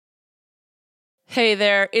Hey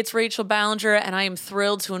there, it's Rachel Ballinger, and I am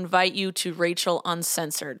thrilled to invite you to Rachel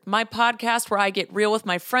Uncensored, my podcast where I get real with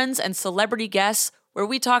my friends and celebrity guests, where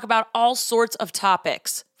we talk about all sorts of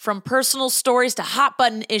topics. From personal stories to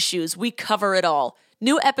hot-button issues, we cover it all.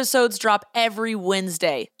 New episodes drop every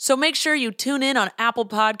Wednesday, so make sure you tune in on Apple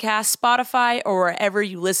Podcasts, Spotify, or wherever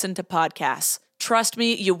you listen to podcasts. Trust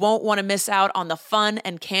me, you won't want to miss out on the fun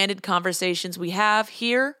and candid conversations we have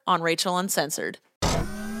here on Rachel Uncensored.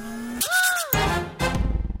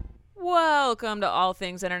 Welcome to All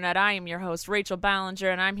Things Internet. I am your host, Rachel Ballinger,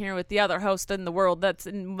 and I'm here with the other host in the world. That's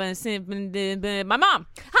my mom.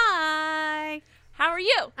 Hi. How are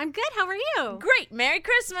you? I'm good. How are you? Great. Merry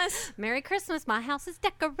Christmas. Merry Christmas. My house is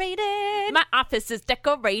decorated. My office is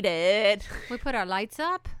decorated. We put our lights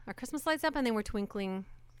up, our Christmas lights up, and then we're twinkling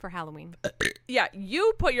for Halloween. Yeah,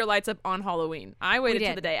 you put your lights up on Halloween. I waited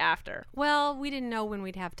till the day after. Well, we didn't know when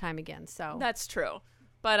we'd have time again, so. That's true.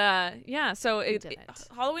 But, yeah, so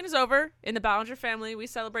Halloween is over. In the Ballinger family, we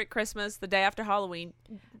celebrate Christmas the day after Halloween.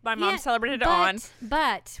 My mom celebrated it on.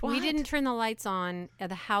 But What? we didn't turn the lights on at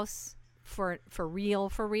the house for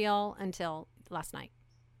real until last night.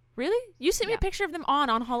 Really? You sent me a picture of them on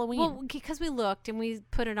Halloween. Well, because we looked and we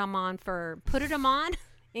put it on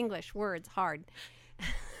English words, hard.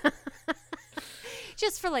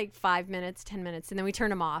 Just for like 5 minutes, 10 minutes, and then we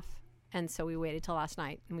turned them off. And so we waited till last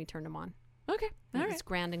night and we turned them on. Okay. All right. It's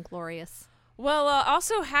grand and glorious. Well,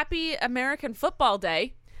 also happy American Football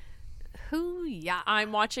Day. Hoo-yah.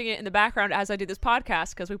 I'm watching it in the background as I do this podcast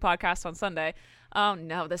because we podcast on Sunday. Oh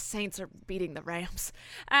no, the Saints are beating the Rams.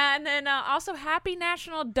 And then also happy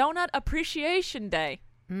National Donut Appreciation Day.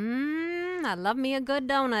 I love me a good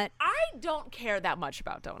donut. I don't care that much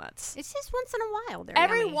about donuts. It's just once in a while. They're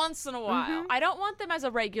Every yummy. once in a while. I don't want them as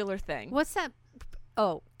a regular thing. What's that?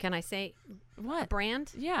 Oh, can I say What? a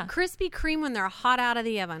brand? Yeah. Krispy Kreme when they're hot out of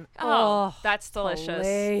the oven. Oh, that's delicious.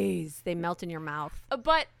 Please. They melt in your mouth.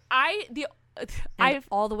 But And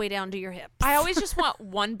all the way down to your hips. I always just want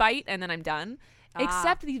one bite and then I'm done.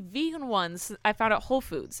 Except the vegan ones I found at Whole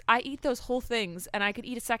Foods. I eat those whole things and I could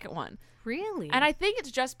eat a second one. Really? And I think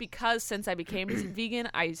it's just because since I became vegan,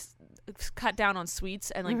 I cut down on sweets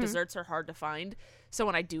and like desserts are hard to find. So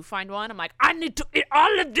when I do find one, I'm like, I need to eat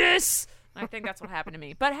all of this. I think that's what happened to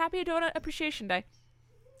me. But happy Donut Appreciation Day.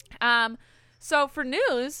 So for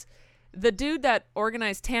news, the dude that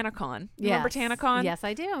organized TanaCon, remember TanaCon? Yes,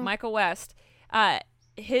 I do. Michael West,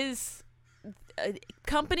 his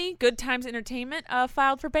company, Good Times Entertainment,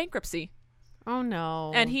 filed for bankruptcy. Oh,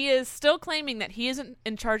 no. And he is still claiming that he isn't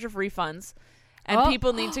in charge of refunds and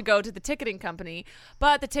people need to go to the ticketing company.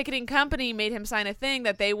 But the ticketing company made him sign a thing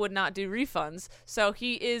that they would not do refunds. So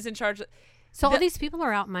he is in charge. So all these people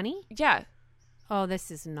are out money? Yeah. Oh,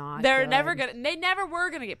 this is not They're good. never going to. They never were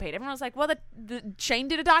going to get paid. Everyone was like, well, the Shane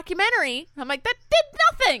did a documentary. I'm like, that did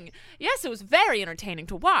nothing. Yes, it was very entertaining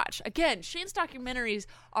to watch. Again, Shane's documentaries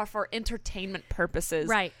are for entertainment purposes.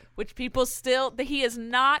 Right. Which people still, he is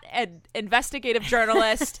not an investigative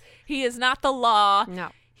journalist. He is not the law. No.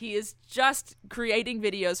 He is just creating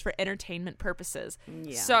videos for entertainment purposes.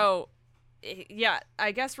 Yeah. So, yeah,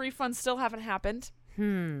 I guess refunds still haven't happened.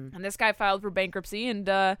 And this guy filed for bankruptcy, and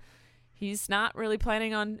he's not really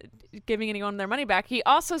planning on giving anyone their money back. He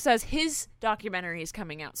also says his documentary is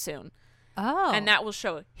coming out soon. Oh. And that will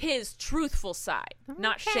show his truthful side,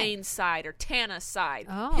 not Okay. Shane's side or Tana's side.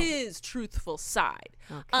 Oh. His truthful side.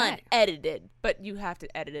 Okay. Unedited. But you have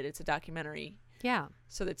to edit it. It's a documentary. Yeah.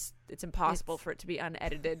 So it's impossible for it to be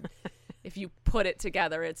unedited. If you put it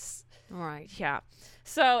together, it's... All right. Yeah.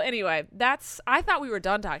 So anyway, I thought we were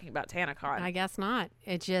done talking about TanaCon. I guess not.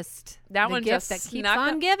 It just... That the one gift just that keeps snuck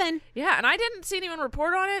on up. giving. Yeah, and I didn't see anyone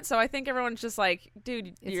report on it, so I think everyone's just like,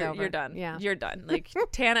 dude, you're over. done. Yeah. You're done. Like,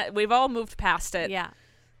 Tana, we've all moved past it. Yeah.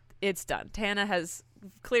 It's done. Tana has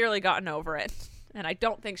clearly gotten over it, and I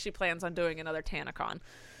don't think she plans on doing another TanaCon.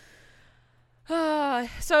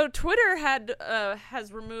 So Twitter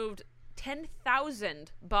has removed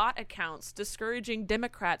 10,000 bot accounts discouraging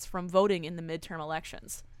Democrats from voting in the midterm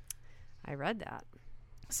elections. I read that.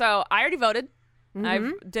 So I already voted.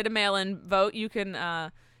 I did a mail-in vote. You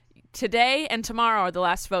can today and tomorrow are the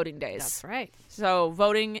last voting days. That's right. So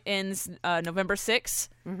voting ends November 6th.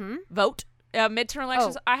 Vote. Midterm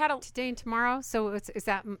elections. I had a Today and tomorrow. So is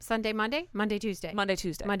that Sunday, Monday? Monday, Tuesday. Monday,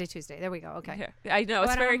 Tuesday. Monday, Tuesday. There we go. Okay. Yeah. I know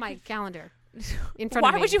it's What very. on my calendar in front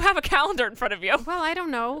of Why me? would you have a calendar in front of you? Well, I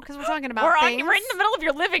don't know because we're talking about We're things. right in the middle of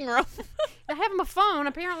your living room. I have my phone.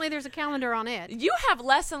 Apparently, there's a calendar on it. You have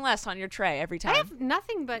less and less on your tray every time. I have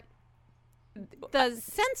nothing but the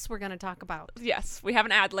scents we're going to talk about. Yes, we have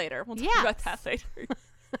an ad later. We'll talk about that later.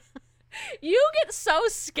 You get so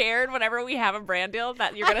scared whenever we have a brand deal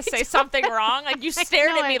that you're going to say something wrong. Like, you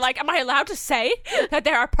stared at me like, am I allowed to say that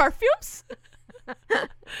there are perfumes?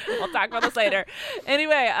 We'll talk about this later.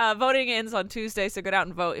 Anyway, voting ends on Tuesday, so get out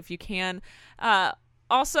and vote if you can.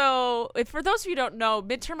 Also, for those of you who don't know,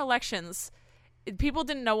 midterm elections, people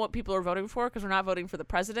didn't know what people are voting for because we're not voting for the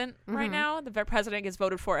president right now. The president gets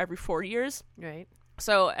voted for every 4 years. Right.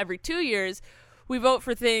 So every 2 years, we vote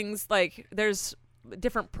for things like there's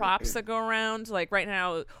different props that go around. Like right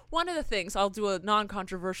now, one of the things, I'll do a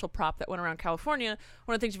non-controversial prop that went around California.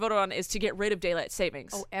 One of the things you voted on is to get rid of daylight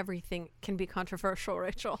savings. Oh, everything can be controversial,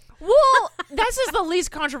 Rachel. Well, this is the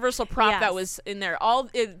least controversial prop that was in there. All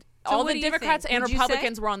what do the you Democrats think? and Would you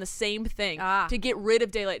Republicans say? were on the same thing Ah. to get rid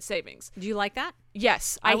of daylight savings. Do you like that?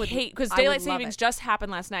 Yes, I I would- hate because I would daylight love savings it. just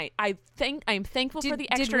happened last night. I'm thankful for the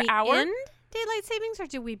Did extra we hour. end daylight savings or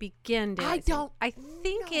did we begin daylight don't savings? I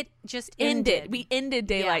think it just ended. We ended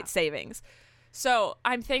daylight Yeah. savings. So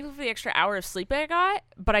I'm thankful for the extra hour of sleep I got,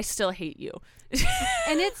 but I still hate you.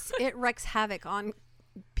 And it wrecks havoc on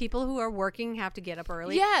people who are working, have to get up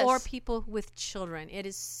early, Yes. or people with children. It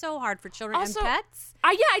is so hard for children Also, and pets.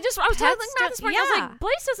 I was talking Pets about this morning. I was yeah. like,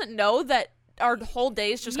 Blaze doesn't know that our whole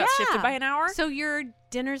days just got shifted by an hour. So your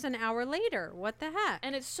dinner's an hour later. What the heck?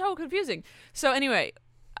 And it's so confusing. So anyway,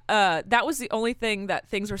 that was the only thing that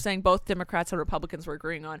things were saying both Democrats and Republicans were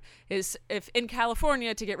agreeing on is if in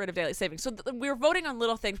California to get rid of daylight savings. So we were voting on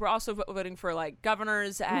little things. We're also voting for like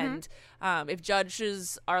governors and if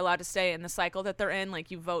judges are allowed to stay in the cycle that they're in,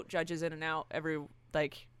 like you vote judges in and out every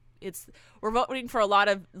we're voting for a lot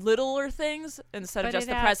of littler things instead of But just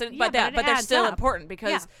it the adds- president. yeah, but but it they're adds still up. important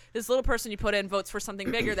because Yeah. this little person you put in votes for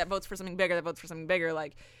something bigger, that votes for something bigger, that votes for something bigger.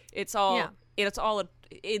 Like it's all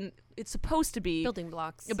it's supposed to be Building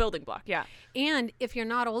blocks. a building block. Yeah. And if you're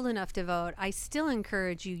not old enough to vote, I still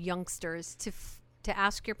encourage you youngsters to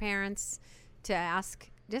ask your parents,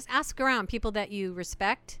 just ask around people that you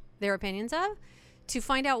respect their opinions of, to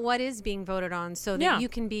find out what is being voted on, so that you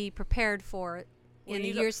can be prepared for in the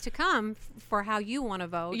years to come for how you want to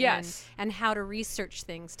vote. Yes. and how to research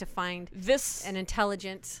things to find This an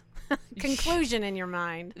intelligent conclusion in your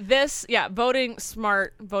mind. voting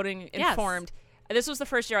smart, voting Yes. informed. This was the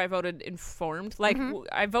first year I voted informed. Like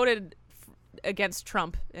I voted against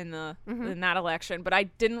Trump in that election, but I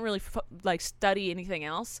didn't really study anything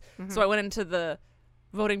else. So I went into the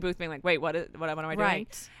voting booth being like, wait, what am I doing?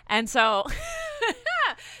 Right. And so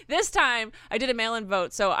this time I did a mail-in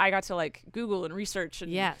vote, so I got to like Google and research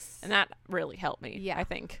and Yes. and that really helped me. Yeah. I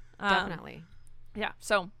think Definitely. Yeah.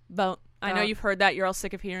 So vote. I know Vote. you've heard that. You're all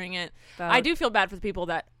sick of hearing it. Vote. I do feel bad for the people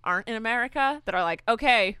that aren't in America that are like,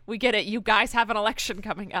 okay, we get it. You guys have an election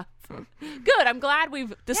coming up. Good. I'm glad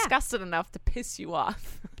we've discussed it enough to piss you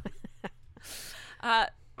off.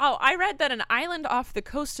 I read that an island off the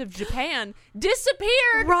coast of Japan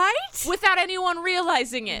disappeared Right? without anyone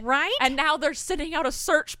realizing it. Right? And now they're sending out a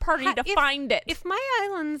search party to find it. If my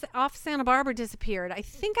islands off Santa Barbara disappeared, I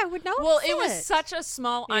think I would notice Well, it was such a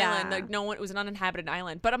small island. Yeah. Like it was an uninhabited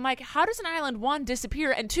island. But I'm like, how does an island, one,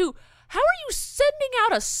 disappear? And two, how are you sending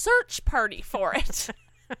out a search party for it?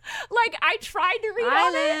 Like, I tried to read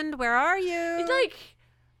on it. Island, where are you? It's like,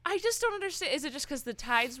 I just don't understand. Is it just because the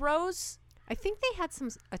tides rose? I think they had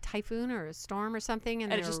a typhoon or a storm or something,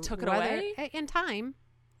 and And it their just took it weather- away? in time.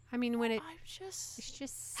 I mean, when it's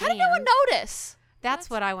just How did no one sand. notice? That's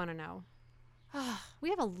what I want to know. We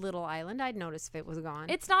have a little island. I'd notice if it was gone.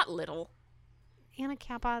 It's not little.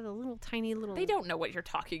 Anacapa, the little tiny little. They don't know what you're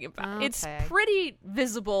talking about. It's Okay. pretty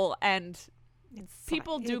visible, and It's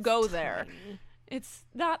people do it's go there. tiny. It's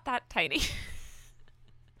not that tiny.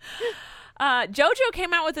 JoJo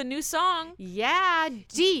came out with a new song. Yeah,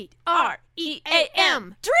 D-R-E-A-M.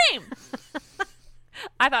 R-E-A-M. Dream.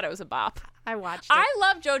 I thought it was a bop. I watched it. I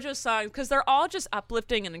love JoJo's songs because they're all just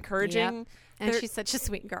uplifting and encouraging. Yep. And They're- she's such a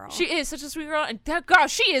sweet girl. She is such a sweet girl. And that girl,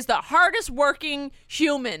 she is the hardest working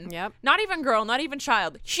human. Yep. Not even girl, not even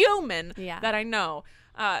child. Human Yeah. that I know.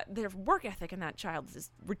 Their work ethic in that child is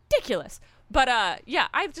ridiculous. But yeah,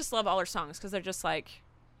 I just love all her songs because they're just like,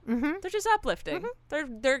 they're just uplifting.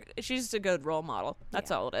 She's just a good role model.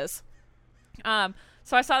 That's all it is.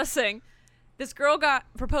 So I saw this thing. This girl got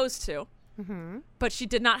proposed to, but she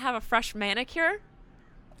did not have a fresh manicure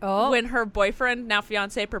when her boyfriend, now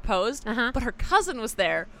fiance, proposed. But her cousin was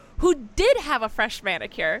there who did have a fresh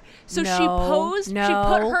manicure. So she No, posed. She no,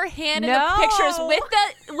 put her hand in the pictures no. with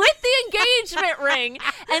the engagement ring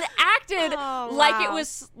and acted Oh, like it wow.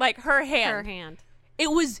 was like her hand. her hand.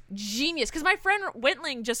 It was genius because my friend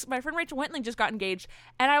Rachel Wentling just got engaged,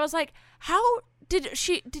 and I was like, how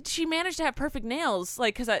did she manage to have perfect nails?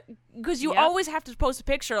 Like, because you Yep. always have to post a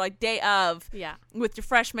picture like day of, Yeah. with your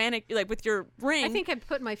fresh like with your ring. I think I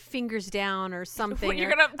put my fingers down or something.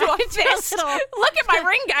 You're or- gonna do a I did fist. little- Look at my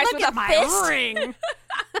ring, guys, Look with at a my fist. ring.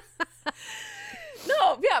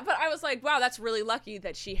 No, yeah, but I was like, wow, that's really lucky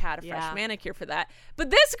that she had a fresh Yeah. manicure for that.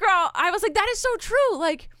 But this girl, I was like, that is so true.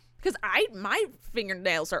 Like, because my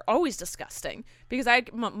fingernails are always disgusting because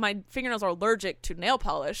my fingernails are allergic to nail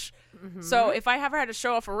polish. Mm-hmm. So if I ever had to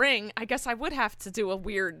show off a ring, I guess I would have to do a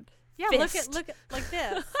weird fist. look at like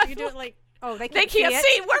this. You do it like they They can't can't it.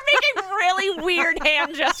 see. We're making really weird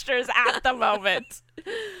hand gestures at the moment.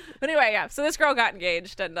 But anyway, yeah. So this girl got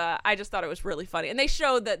engaged, and I just thought it was really funny. And they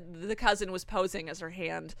showed that the cousin was posing as her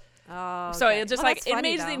hand. Oh, So okay. it just Well, like that's it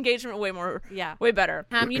funny, made the though. engagement Yeah. way better.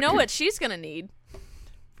 You know what she's gonna need?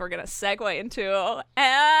 We're gonna segue into a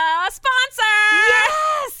sponsor.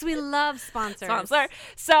 Yes, we love sponsors. Sponsor.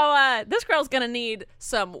 So this girl's gonna need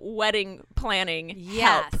some wedding planning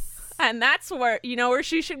help, Yes. and that's where where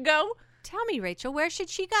she should go. Tell me, Rachel, where should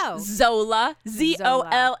she go? Zola,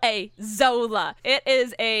 Zola. Zola. It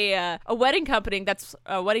is a wedding company that's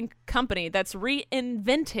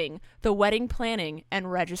reinventing the wedding planning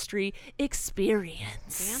and registry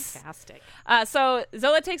experience. Fantastic. So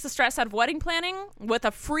Zola takes the stress out of wedding planning with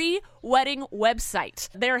a free wedding website.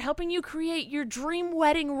 They're helping you create your dream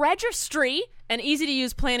wedding registry and easy to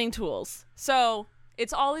use planning tools. So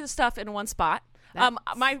it's all of the stuff in one spot.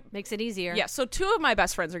 Makes it easier. Yeah, so 2 of my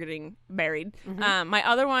best friends are getting married. My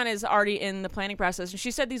other one is already in the planning process, and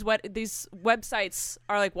she said these websites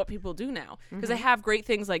are like what people do now because they have great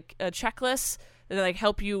things like checklists that like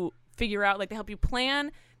help you figure out, like they help you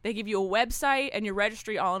plan. They give you a website and your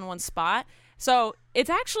registry all in one spot. So it's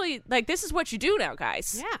actually like this is what you do now,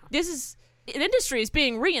 guys. Yeah. This is an industry is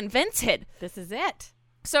being reinvented. This is it.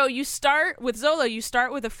 So you start with Zola, you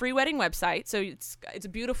start with a free wedding website. So it's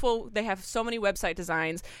beautiful. They have so many website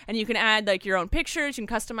designs, and you can add like your own pictures. You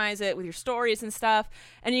can customize it with your stories and stuff.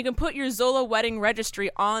 And you can put your Zola wedding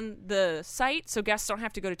registry on the site so guests don't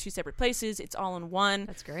have to go to 2 separate places. It's all in one.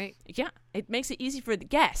 That's great. Yeah, it makes it easy for the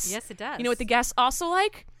guests. Yes, it does. You know what the guests also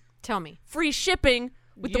like? Tell me. Free shipping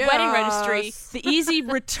with the wedding registry, Yes. the easy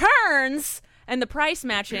returns, and the price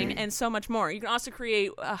matching, and so much more. You can also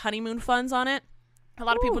create honeymoon funds on it. A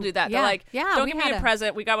lot of people do that. yeah. They're like, Yeah, don't we give me had a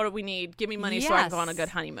present. We got what we need. Give me money so I can go on a Yes. good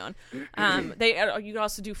honeymoon. You can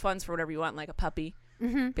also do funds for whatever you want, like a puppy.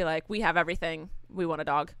 Be like, we have everything. We want a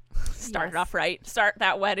dog. Start it Yes. off right. Start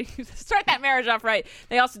that wedding. Start that marriage off right.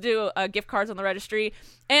 They also do gift cards on the registry.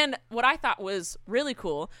 And what I thought was really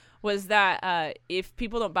cool was that if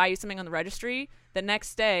people don't buy you something on the registry, the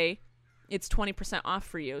next day it's 20% off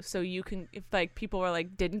for you. So you can, if like people were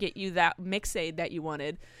like didn't get you that Mix-Aid that you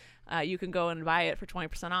wanted, you can go and buy it for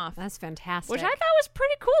 20% off. That's fantastic. Which I thought was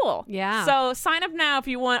pretty cool. Yeah. So sign up now if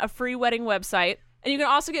you want a free wedding website. And you can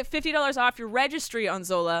also get $50 off your registry on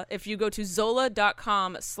Zola if you go to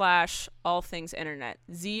zola.com/allthingsinternet.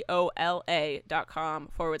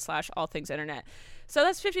 ZOLA.com/allthingsinternet. So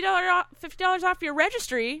that's $50 off your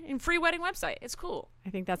registry and free wedding website. It's cool. I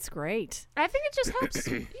think that's great. I think it just helps.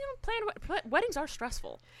 Weddings are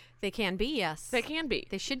stressful. They can be, yes. They can be.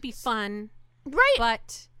 They should be fun, Right.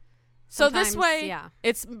 but So this sometimes, way, yeah,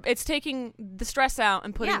 it's taking the stress out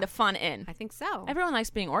and putting Yeah. the fun in. I think so. Everyone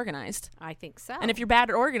likes being organized. I think so. And if you're bad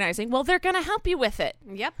at organizing, well, they're going to help you with it.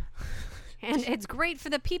 Yep. And it's great for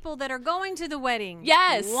the people that are going to the wedding.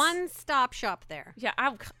 Yes. One-stop shop there. Yeah,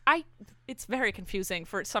 it's very confusing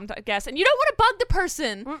for some guests, and you don't want to bug the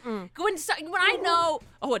person. When I know,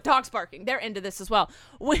 a dog's barking. They're into this as well.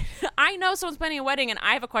 When I know someone's planning a wedding and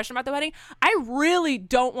I have a question about the wedding, I really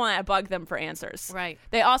don't want to bug them for answers. Right.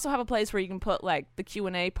 They also have a place where you can put like the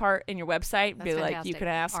Q&A part in your website. That's Be like, fantastic. you can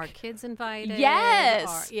ask. Are kids invited?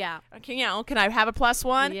 Yes. Yeah. Can I have a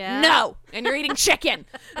 +1? Yeah. No. And you're eating chicken.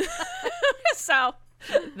 So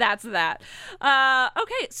that's that.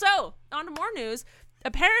 Okay, so on to more news.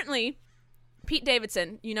 Apparently, Pete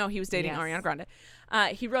Davidson, he was dating Yes. Ariana Grande.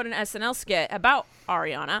 He wrote an SNL skit about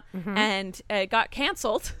Ariana, and it got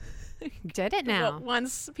canceled. Did it now?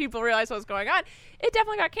 Once people realized what was going on, it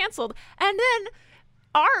definitely got canceled. And then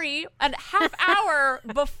Ari, a half hour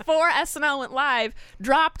before SNL went live,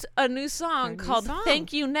 dropped a new song called song.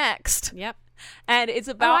 Thank You Next. Yep. And it's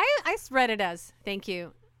about... I read it as thank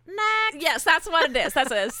you. Next. Yes, that's what it is. That's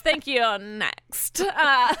what it is. Thank you. Next.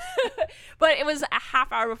 But it was a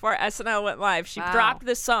half hour before SNL went live. She Wow. dropped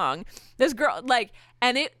this song. This girl,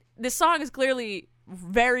 this song is clearly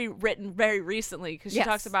written very recently because she Yes.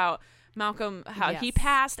 talks about Malcolm, how he Yes.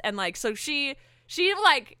 passed. And so she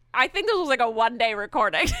I think this was like a one-day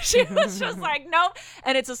recording. She was just like, nope.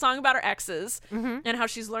 And it's a song about her exes and how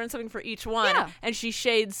she's learned something for each one. Yeah. And she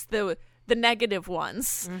shades the negative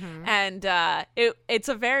ones. And it's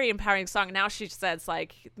a very empowering song. Now she says,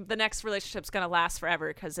 like, the next relationship's going to last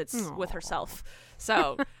forever because it's with herself.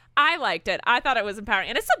 So I liked it. I thought it was empowering.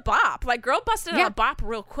 And it's a bop. Like, girl busted out a bop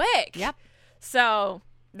real quick. Yep. So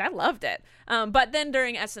I loved it. But then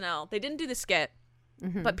during SNL, they didn't do the skit.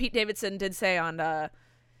 But Pete Davidson did say on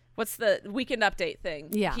what's the Weekend Update thing?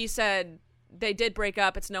 Yeah. He said they did break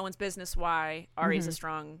up. It's no one's business why. Ari's a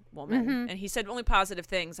strong woman. And he said only positive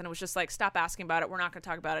things. And it was just like, stop asking about it. We're not going to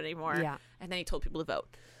talk about it anymore. Yeah. And then he told people to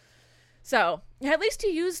vote. So at least he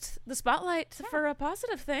used the spotlight for a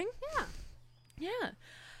positive thing. Yeah. Yeah.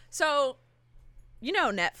 So, you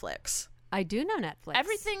know, Netflix. I do know Netflix.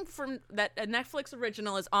 Everything from that a Netflix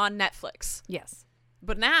original is on Netflix. Yes.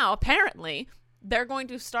 But now, apparently, they're going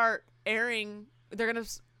to start airing. They're going to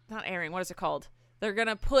not airing. What is it called? They're going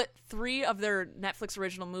to put 3 of their Netflix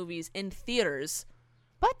original movies in theaters.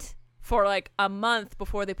 What? For like a month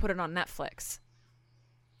before they put it on Netflix.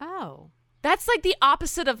 Oh. That's like the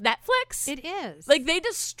opposite of Netflix. It is. Like they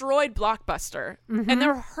destroyed Blockbuster, and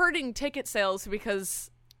they're hurting ticket sales because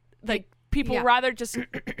like people rather just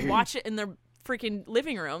watch it in their freaking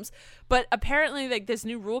living rooms. But apparently, like this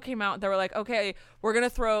new rule came out. They were like, okay, we're gonna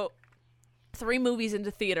throw 3 movies into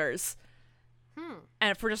theaters,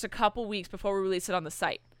 and for just a couple weeks before we release it on the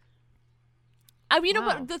site. I mean, you know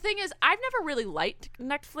what? The thing is, I've never really liked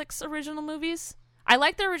Netflix original movies. I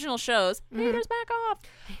like the original shows. Haters back off.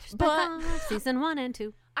 But season 1 and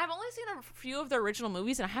 2. I've only seen a few of the original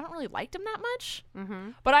movies, and I haven't really liked them that much.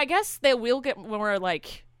 But I guess they will get more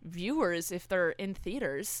like viewers if they're in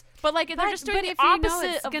theaters. But like, they're just doing the opposite. But if you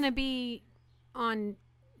know it's going to be on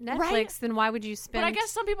Netflix, Right. then why would you spend? But I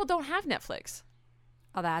guess some people don't have Netflix,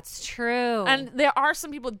 Oh, that's true. and there are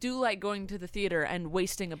some people do like going to the theater and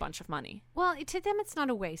wasting a bunch of money. well, to them, it's not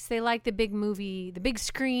a waste. They like the big movie, the big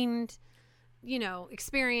screened,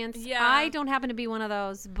 experience. Yeah. I don't happen to be one of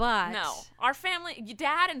those, but No, our family,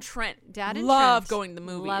 Dad and Trent, Dad and love Trent going to the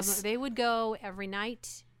movies. they would go every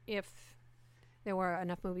night if there were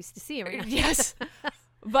enough movies to see every night. Yes,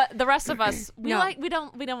 but the rest of us, we No. we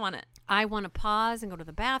don't want it. I want to pause and go to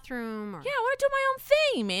the bathroom, or Yeah, I want to do my own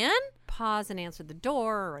thing, man. pause and answer the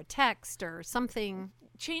door, or a text, or something.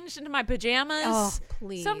 Changed into my pajamas. Oh,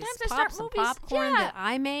 please! Sometimes I Pop start some movies. popcorn yeah. that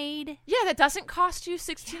I made. Yeah, that doesn't cost you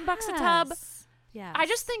 $16 a tub. Yeah. I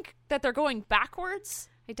just think that they're going backwards.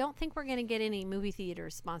 I don't think we're going to get any movie theater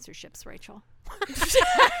sponsorships, Rachel.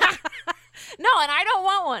 No, and I don't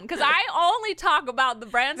want one because I only talk about the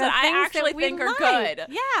brands that I things actually that we think are like. good.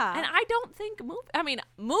 Yeah. And I don't think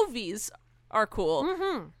movies are cool,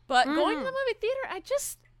 but going to the movie theater,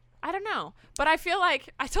 I don't know. But I feel like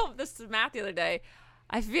I told this to Matt the other day.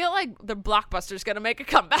 I feel like the Blockbuster's gonna make a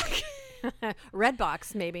comeback.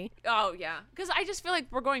 Redbox, maybe. Oh yeah, because I just feel like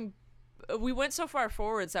we went so far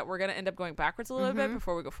forwards that we're gonna end up going backwards a little bit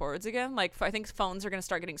before we go forwards again. Like I think phones are gonna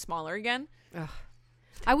start getting smaller again. Ugh.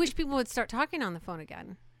 I wish people would start talking on the phone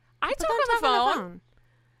again. I People talk don't on the phone.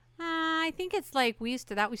 I think it's like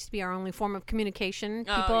that used to be our only form of communication.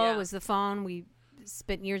 Oh, People yeah. was the phone. We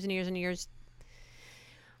spent years and years and years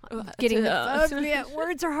getting the phone. Yeah,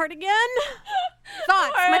 words are hard again.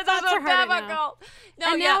 Thoughts. My Words are thoughts so are hard now. difficult.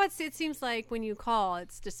 No, And yeah. now it seems like when you call,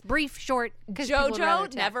 it's just brief, short. 'Cause people would rather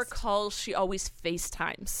JoJo never text. calls. She always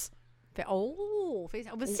FaceTimes. But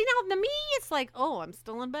see now, to me, it's like, oh, I'm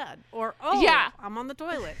still in bed, or oh, Yeah. I'm on the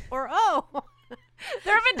toilet, or oh.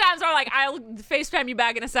 There have been times where like I'll FaceTime you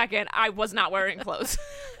back in a second. I was not wearing clothes.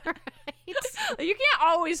 Right? You can't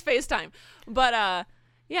always FaceTime, but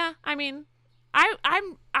yeah. I mean, I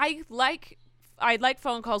like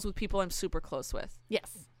phone calls with people I'm super close with.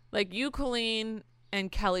 Yes. Like you, Colleen,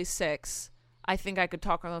 and Kelly Six. I think I could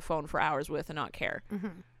talk on the phone for hours with and not care.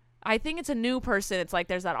 I think it's a new person. It's like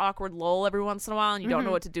there's that awkward lull every once in a while and you don't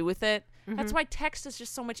know what to do with it. That's why text is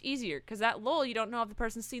just so much easier because that lull, you don't know if the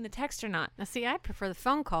person's seen the text or not. Now, see, I prefer the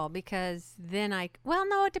phone call because then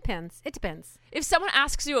no, it depends. It depends. If someone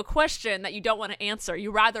asks you a question that you don't want to answer,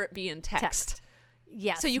 you rather it be in text.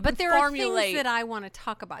 Yes. So you but can there are formulate- things that I want to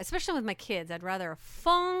talk about, especially with my kids. I'd rather a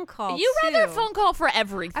phone call. You rather a too. phone call for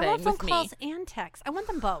everything I want phone with calls me. and text. I want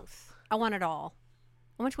them both. I want it all.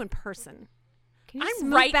 I want you in person. Can you just I'm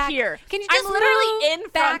move right back? here. Can you I'm just literally move in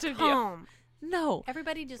back front of you. home? No.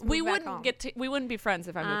 Everybody just move We back wouldn't home. we wouldn't be friends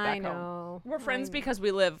if I moved back I know. home. We're friends I know. because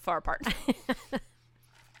we live far apart.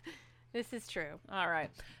 This is true. All right.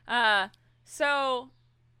 So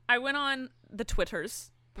I went on the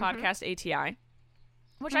Twitters podcast ATI,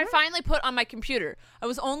 which I finally put on my computer. I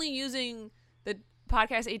was only using the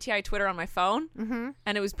Podcast ATI Twitter on my phone,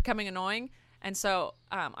 and it was becoming annoying. And so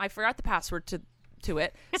I forgot the password to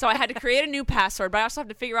it. So I had to create a new password, but I also have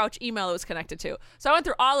to figure out which email it was connected to. So I went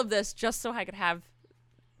through all of this just so I could have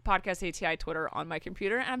Podcast ATI Twitter on my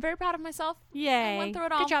computer, and I'm very proud of myself. Yay. I went through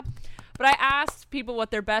it all. Good job. But I asked people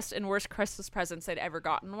what their best and worst Christmas presents they'd ever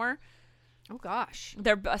gotten were. Oh, gosh.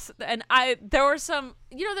 Their best, and there were some,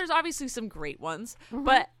 there's obviously some great ones,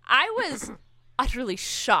 but I was utterly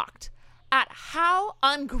shocked at how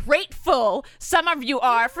ungrateful some of you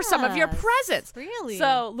are for some of your Yes, presents. really.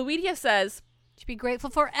 So Luidia says, To be grateful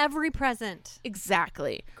for every present,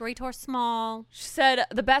 exactly. great or small. She said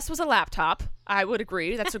the best was a laptop. I would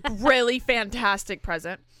agree. That's a really fantastic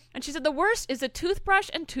present. And she said the worst is a toothbrush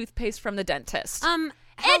and toothpaste from the dentist.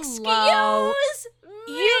 Hello. Excuse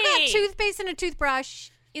me. You got toothpaste and a toothbrush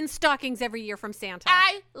in stockings every year from Santa.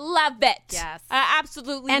 I love it. Yes. I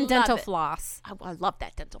absolutely and love dental it. floss. I love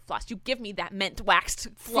that dental floss. You give me that mint waxed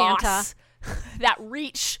floss. That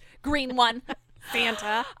Reach green one.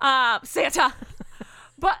 Santa. Santa.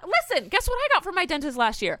 But listen, guess what I got from my dentist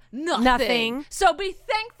last year? Nothing. So be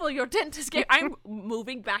thankful your dentist gave. I'm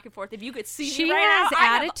moving back and forth. If you could see She me right has now, I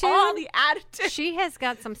have attitude. all the attitude. She has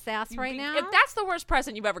got some sass right now. If that's the worst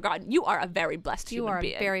present you've ever gotten, you are a very blessed You human are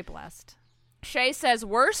being. very blessed. Shay says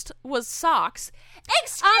worst was socks.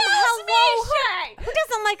 Excuse hello. me, Shay. Who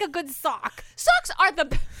doesn't like a good sock? Socks are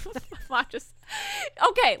the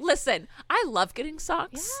Okay, listen. I love getting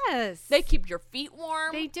socks. Yes. They keep your feet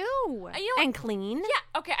warm. They do. And clean.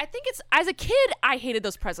 Yeah, okay. I think it's as a kid I hated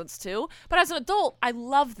those presents too, but as an adult I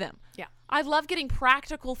love them. Yeah. I love getting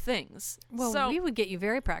practical things. Well, so, we would get you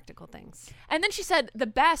very practical things. and then she said the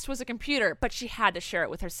best was a computer, but she had to share it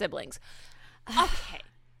with her siblings. Okay.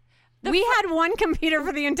 We had one computer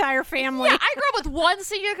for the entire family. Yeah, I grew up with one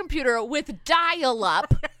singular computer with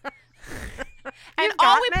dial-up. And You've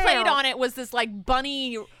all got we mail. played on it was this like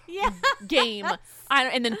bunny game.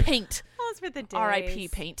 And then Paint. Those were the days. R.I.P.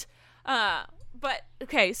 Paint. But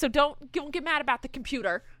okay, so don't get mad about the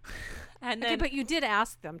computer. And then Okay, but you did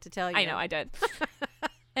ask them to tell you. I know I did.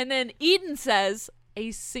 And then Eden says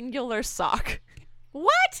a singular sock.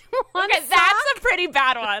 What? One Okay, sock? that's a pretty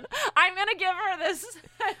bad one. I'm gonna give her this.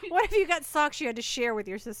 What if you got socks you had to share with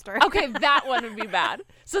your sister? Okay, that one would be bad.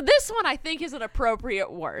 So this one I think is an appropriate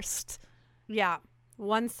worst. Yeah.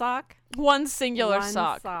 One sock? One singular One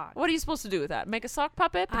sock. sock. What are you supposed to do with that? Make a sock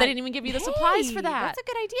puppet? But they didn't even give you the supplies for that. That's a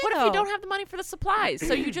good idea, What if though. you don't have the money for the supplies?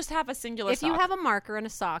 So you just have a singular If sock. you have a marker and a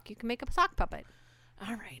sock, you can make a sock puppet.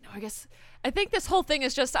 All right. No, I think this whole thing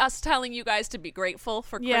is just us telling you guys to be grateful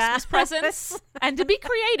for Yeah. Christmas presents and to be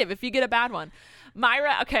creative if you get a bad one.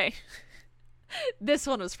 Myra, okay. This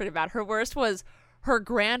one was pretty bad. Her worst was her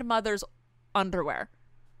grandmother's underwear.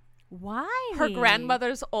 Why? Her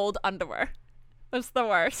grandmother's old underwear was the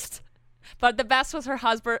worst. But the best was her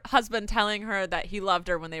husband telling her that he loved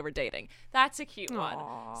her when they were dating. That's a cute one.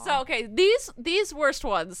 So, okay, these worst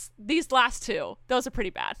ones, these last two, those are pretty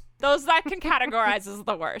bad. Those that can categorize as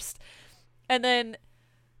the worst. And then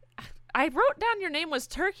I wrote down your name was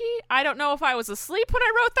Turkey. I don't know if I was asleep when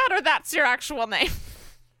I wrote that or that's your actual name.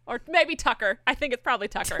 Or maybe Tucker. I think it's probably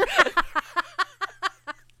Tucker.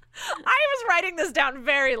 I was writing this down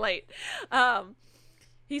very late.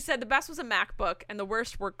 He said the best was a MacBook and the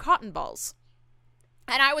worst were cotton balls.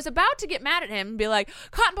 And I was about to get mad at him and be like,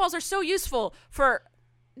 cotton balls are so useful for,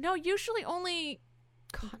 no, usually only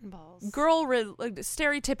Cotton balls.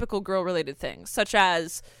 stereotypical girl-related things, such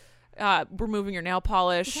as removing your nail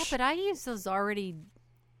polish. Yeah, but I use those already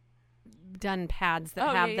done pads that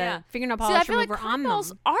Oh, have yeah. the fingernail See, I polish feel like remover cotton on balls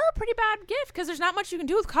them. are a pretty bad gift because there's not much you can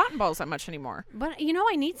do with cotton balls that much anymore. But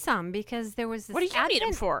I need some because there was this What do you need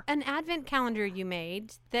them for? An advent calendar you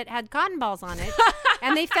made that had cotton balls on it,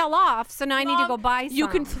 and they fell off. So now I need to go buy some. You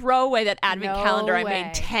can throw away that advent No calendar I way.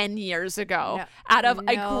 made 10 years ago No- out of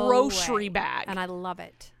a no grocery way. bag. And I love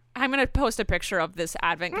it. I'm going to post a picture of this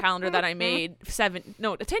advent calendar that I made 10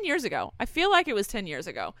 years ago. I feel like it was 10 years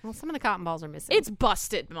ago. Well, some of the cotton balls are missing. It's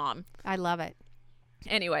busted, Mom. I love it.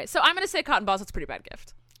 Anyway, so I'm going to say cotton balls. That's a pretty bad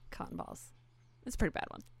gift. Cotton balls. It's a pretty bad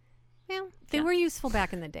one. Well, they Yeah. were useful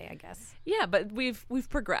back in the day, I guess. Yeah, but we've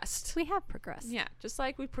progressed. We have progressed. Yeah, just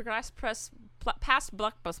like we've progressed past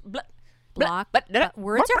blockbusters. But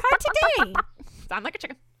words are hard today. Sound like a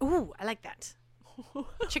chicken. Ooh, I like that.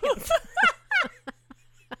 Chickens.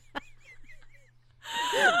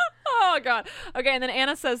 Oh, God. Okay, and then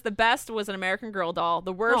Anna says the best was an American Girl doll.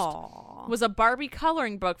 The worst Aw. was a Barbie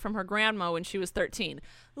coloring book from her grandma when she was 13.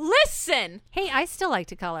 Listen, Hey, I still like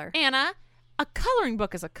to color. Anna, a coloring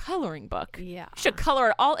book is a coloring book. Yeah. You should color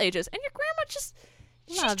at all ages. And your grandma she's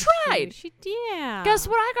Loves tried. you. Yeah. Guess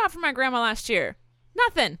what I got from my grandma last year?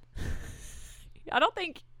 Nothing. I don't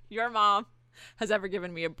think your mom has ever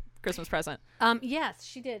given me a Christmas present. Yes,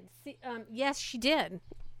 she did. Yes, she did.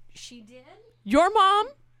 She did? Your mom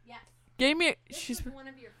Yes. gave me. She's one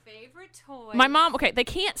of your favorite toys. My mom. Okay, they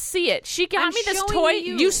can't see it. She got I'm me this showing toy.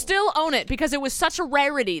 you. You still own it because it was such a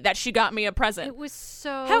rarity that she got me a present. It was so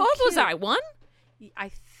How old was cute. I? 1?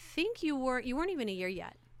 I think you weren't even a year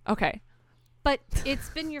yet. Okay. But it's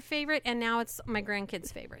been your favorite, and now it's my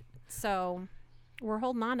grandkid's favorite. So we're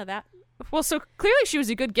holding on to that. Well, so clearly she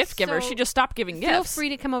was a good gift giver. So she just stopped giving gifts. Feel free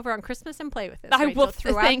to come over on Christmas and play with it. I will.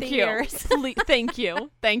 throughout Thank the you. years. Thank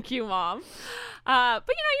you. Thank you, Mom. But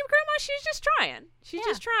your grandma, she's just trying. She's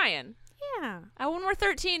Yeah. just trying. Yeah, When we're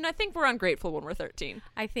 13, I think we're ungrateful when we're 13.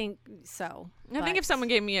 I think so. I think if someone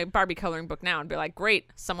gave me a Barbie coloring book now, I'd be like, great,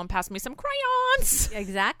 someone passed me some crayons.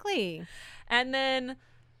 Exactly. And then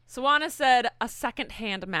Sawana said a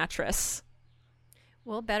secondhand mattress.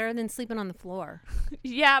 Well, better than sleeping on the floor.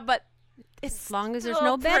 Yeah, but it's As long as there's still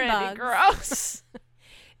no bed pretty bugs. gross.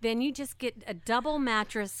 Then you just get a double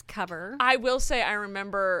mattress cover. I will say I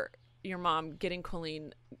remember your mom getting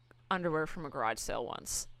Colleen underwear from a garage sale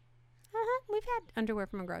once. We've had underwear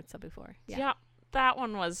from a garage sale before. Yeah, that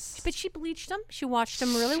one was... But she bleached them. She washed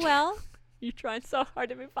them really well. You tried so hard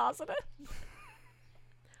to be positive.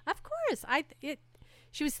 Of course.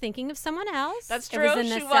 She was thinking of someone else. That's It was true, a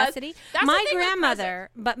she was. necessity. That's the My thing with grandmother,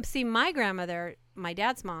 but see, my grandmother, my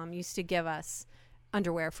dad's mom, used to give us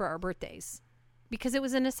underwear for our birthdays because it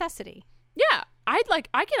was a necessity. Yeah, I get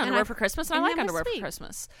underwear I- for Christmas, and I and like that was underwear sweet. for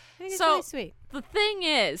Christmas. I think it's So really sweet. the thing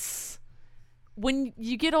is, when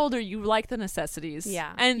you get older, you like the necessities.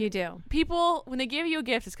 Yeah, and you do. People, when they give you a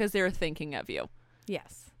gift, it's because they were thinking of you.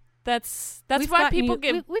 Yes. That's We've why gotten people you,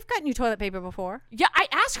 give. We've gotten you toilet paper before. Yeah, I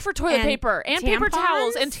ask for toilet And paper and paper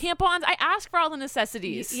towels and tampons? tampons. I ask for all the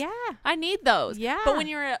necessities. Yeah. I need those. Yeah. But when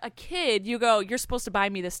you're a kid, you go, you're supposed to buy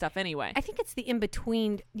me this stuff anyway. I think it's the in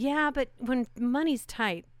between. Yeah, but when money's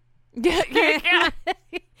tight, Yeah.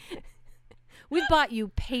 we bought you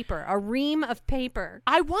paper, a ream of paper.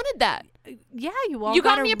 I wanted that. Yeah, you all You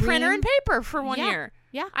got me a ream. printer and paper for 1 Yeah. year.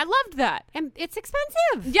 Yeah, I loved that. and it's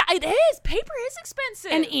expensive. Yeah, it is. Paper is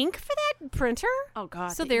expensive. And ink for that printer. Oh God.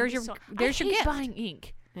 So the there's ink is your- so- there's I your hate gift. buying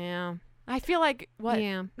ink. Yeah, I feel like what?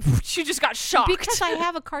 yeah. She just got shocked Because I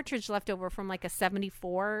have a cartridge left over from like a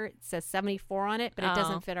 74. It says 74 on it, but it Oh.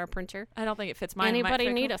 doesn't fit our printer. I don't think it fits mine.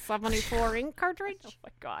 Anybody need a 74 ink cartridge? Oh my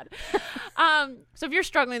God. So if you're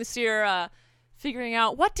struggling this year, figuring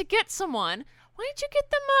out what to get someone, why don't you get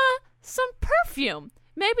them some perfume?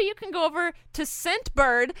 Maybe you can go over to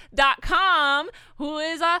scentbird.com, who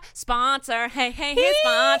is a sponsor. Hey,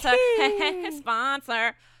 sponsor. Hey,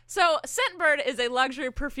 sponsor. So Scentbird is a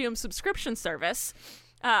luxury perfume subscription service.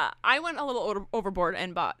 I went a little overboard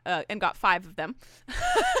and got 5 of them.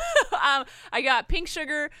 I got Pink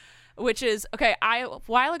Sugar, which is okay. A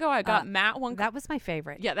while ago I got Matte one. That was my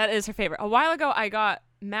favorite. Yeah, that is her favorite. A while ago I got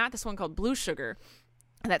Matt this one called Blue Sugar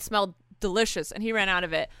that smelled delicious, and he ran out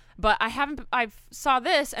of it. But I saw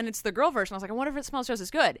this, and it's the girl version. I was like, I wonder if it smells just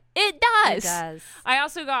as good. It does. It does. I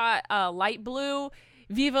also got Light Blue,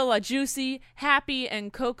 Viva La Juicy, Happy,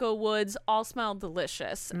 and Cocoa Woods. All smell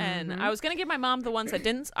delicious. And I was gonna give my mom the ones that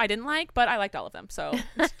I didn't like, but I liked all of them. So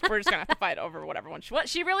we're just gonna have to fight over whatever one she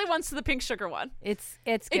wants. She really wants the Pink Sugar one. It's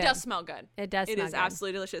It good. does smell good. It does It smell is good.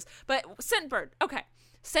 absolutely delicious. But Scentbird, okay.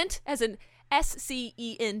 Scent as in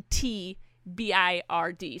SCENTBIRD,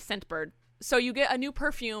 Scentbird. So you get a new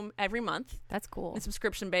perfume every month. That's cool. It's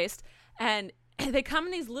subscription based, and they come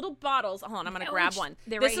in these little bottles. Hold on, I'm gonna grab one.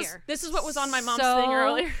 They're this right is, here. This is what was on my mom's So thing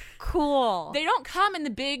earlier. Cool. They don't come in the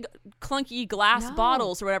big clunky glass No.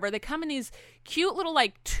 bottles or whatever. They come in these cute little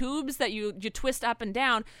like tubes that you twist up and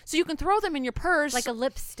down, so you can throw them in your purse. like a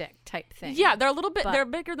lipstick type thing. Yeah, they're a little bit. But- They're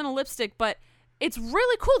bigger than a lipstick, but it's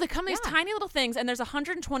really cool. They come in these Yeah. tiny little things, and there's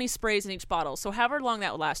 120 sprays in each bottle. So however long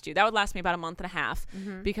that would last you, that would last me about a month and a half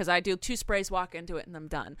because I do 2 sprays, walk into it, and I'm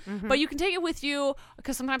done. But you can take it with you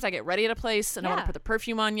because sometimes I get ready at a place and I want Yeah. to put the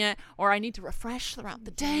perfume on yet, or I need to refresh throughout the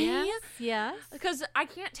day. Yes. Yes. Because I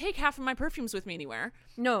can't take half of my perfumes with me anywhere.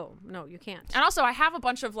 No, you can't. And also, I have a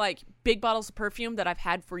bunch of like big bottles of perfume that I've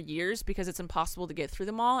had for years because it's impossible to get through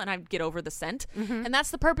them all, and I get over the scent. And that's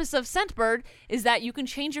the purpose of Scentbird, is that you can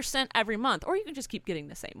change your scent every month, or you can just keep getting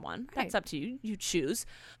the same one. That's Right. up to you. You choose.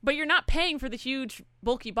 But you're not paying for the huge,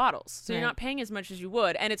 bulky bottles, so you're Right. not paying as much as you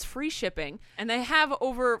would, and it's free shipping. And they have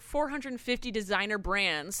over 450 designer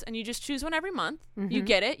brands, and you just choose one every month. You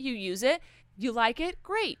get it, you use it, you like it,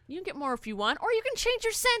 great. You can get more if you want, or you can change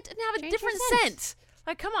your scent and have a Change your different scent. scent.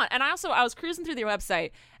 Like, come on. And I was cruising through their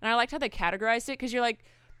website, and I liked how they categorized it, because you're like,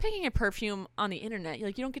 picking a perfume on the internet, you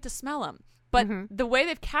don't get to smell them. But the way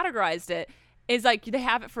they've categorized it is like they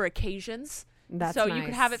have it for occasions. That's so nice. you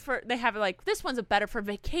could have it for, they have it like, this one's a better for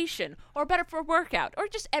vacation or better for workout or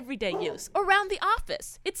just everyday use or around the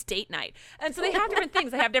office. It's date night. And so they have different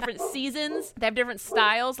things. They have different seasons. They have different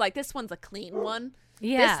styles. Like this one's a clean one.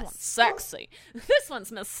 Yes. This one's sexy. This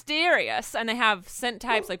one's mysterious. And they have scent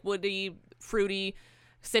types like woody, fruity,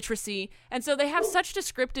 citrusy. And so they have such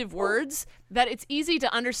descriptive words that it's easy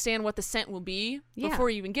to understand what the scent will be before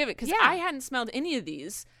you even give it. Because I hadn't smelled any of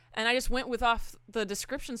these. And I just went with off the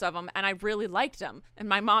descriptions of them, and I really liked them. And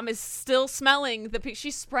my mom is still smelling the pink.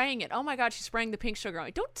 She's spraying it. Oh my God, she's spraying the pink sugar on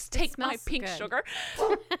me. Don't take my pink sugar.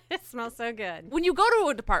 It smells so good. When you go to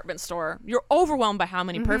a department store, you're overwhelmed by how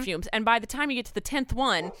many perfumes. And by the time you get to the 10th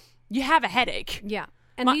one, you have a headache. Yeah.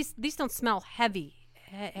 And these don't smell heavy.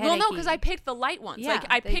 Well, no, because I picked the light ones. Yeah, like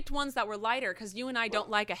I picked ones that were lighter because you and I don't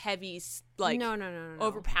like a heavy, like no.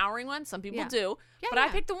 overpowering one. Some people Yeah. do, Yeah, but I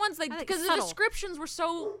yeah. picked the ones like I think because the subtle. descriptions were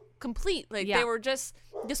so complete. Like Yeah. they were just,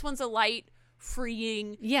 this one's a light,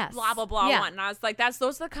 freeing, Yes. blah blah blah Yeah. one, and I was like, those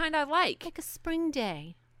are the kind I like. Like a spring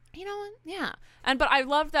day. You know what? Yeah. But I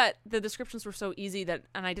love that the descriptions were so easy and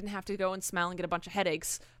I didn't have to go and smell and get a bunch of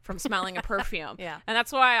headaches from smelling a perfume. Yeah. And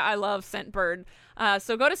that's why I love Scentbird.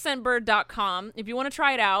 So go to scentbird.com if you want to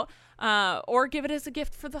try it out, or give it as a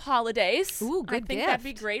gift for the holidays. Ooh, I good think that'd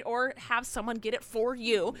be gift. great. Or have someone get it for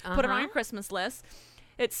you. Put it on your Christmas list.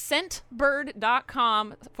 It's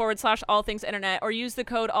scentbird.com/all things internet, or use the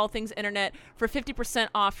code all things internet for 50%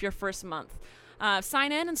 off your first month.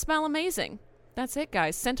 Sign in and smell amazing. That's it,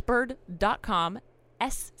 guys. Scentbird.com,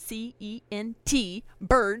 SCENT,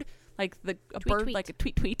 bird, like a bird, tweet. like a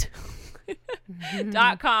tweet.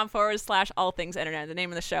 .com/all things internet, the name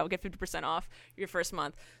of the show. Get 50% off your first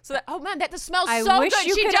month. So that, oh man, that just smells I so wish good.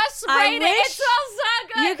 you She could- just sprayed I it. It wish smells so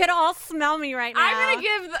good. You could all smell me right now. I'm gonna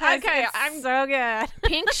give 'cause okay. it's I'm so good.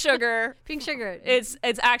 pink sugar. Pink sugar. It's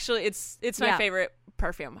actually it's my Yeah. favorite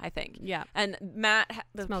perfume, I think. Yeah. And Matt,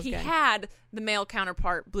 Smells he good. had the male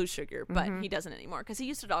counterpart, blue sugar, but he doesn't anymore because he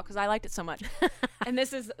used it all because I liked it so much. And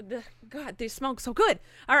this is God, they smell so good.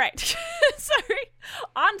 All right, sorry.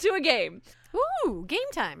 On to a game. Ooh, game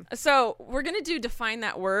time. So we're gonna do define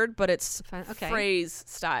that word, but it's Okay. phrase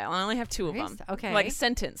style. I only have two of Phrase? them. Okay. Like a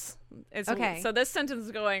sentence. It's Okay. So this sentence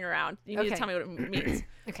is going around. You need to Okay. tell me what it means.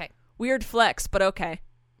 Okay. Weird flex, but okay.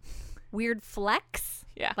 Weird flex?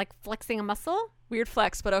 Yeah. Like flexing a muscle? Weird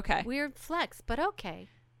flex, but okay. Weird flex, but okay.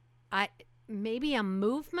 Maybe a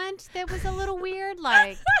movement that was a little weird,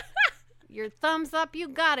 like your thumbs up, you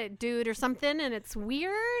got it, dude, or something, and it's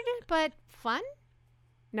weird but fun?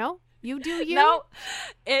 No? You do you? No,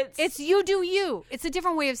 It's you do you. It's a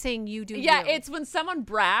different way of saying you do you. yeah. It's when someone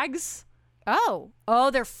brags. Oh,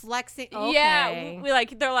 they're flexing. Okay. Yeah,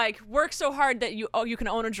 they're like work so hard that you can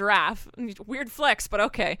own a giraffe. Weird flex, but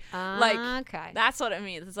okay. Like okay. that's what it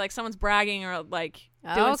means. It's like someone's bragging or like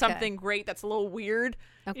doing Okay. something great that's a little weird.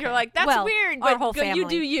 Okay. You're like that's Well, weird, our but whole go, you family.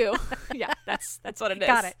 do you. Yeah, that's what it is.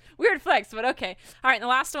 Got it. Weird flex, but okay. All right, and the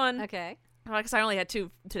last one, Okay. because I only had two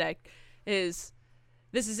today, is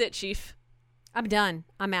this is it, Chief. I'm done.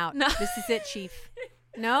 I'm out. No. This is it, Chief.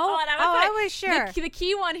 No? and I'm Oh, gonna I put was sure. The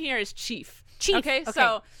key one here is Chief. Chief. Okay, Okay.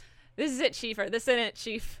 so this is it, Chief, or this isn't it,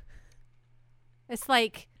 Chief. It's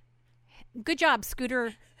like, good job,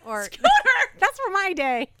 Scooter. Or Scooter! That's for my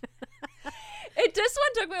day. This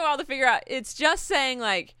one took me a while to figure out. It's just saying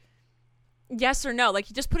like yes or no. Like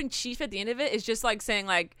just putting Chief at the end of it is just like saying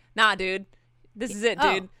like, nah, dude, this is it,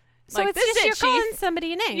 Oh. dude. So Like, it's this just is it, you're calling Chief.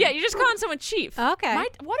 somebody a name. Yeah, you're just calling someone Chief. Okay.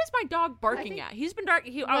 What is my dog barking at? He's been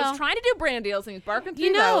barking. I Well, was trying to do brand deals and he's barking through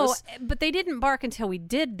You know, those. but they didn't bark until we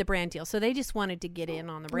did the brand deal, so they just wanted to get in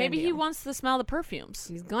on the brand Maybe deal. he wants to smell the perfumes.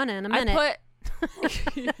 He's gonna in a I minute. put.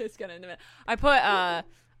 It's gonna in a minute. I put.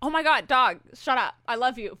 Oh my God, dog, shut up. I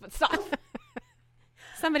love you, but stop.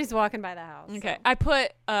 Somebody's walking by the house. Okay. I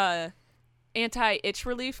put anti-itch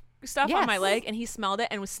relief stuff on my Yes. leg, and he smelled it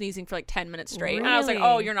and was sneezing for like 10 minutes straight. And I was like,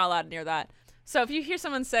 oh, Really? you're not allowed near that. So if you hear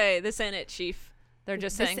someone say, this ain't it, Chief, they're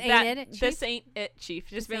just This saying, ain't it, this Chief? ain't it, Chief.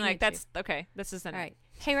 Just This being ain't like, it, that's, okay, this isn't All it. right.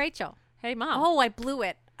 Hey, Rachel. Hey, Mom. Oh, I blew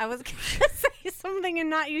it. I was going to say something and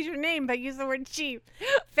not use your name, but use the word Chief.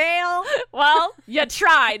 Fail. Well, you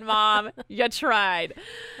tried, Mom. You tried.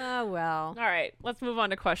 Oh, well. All right, let's move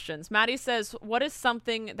on to questions. Maddie says, what is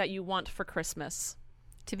something that you want for Christmas?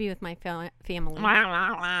 To be with my family.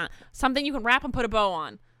 Something you can wrap and put a bow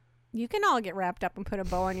on. You can all get wrapped up and put a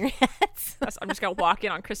bow on your heads. I'm just going to walk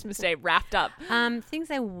in on Christmas Day wrapped up. Things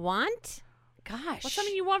I want? Gosh. What's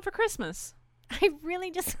something you want for Christmas? I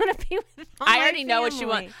really just want to be with all I my already know what you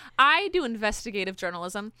want. family. I do investigative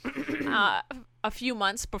journalism a few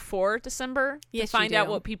months before December Yes, to you find out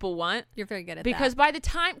do. what people want. You're very good at Because that. by the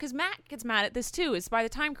time, because Matt gets mad at this too, is by the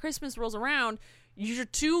time Christmas rolls around, you're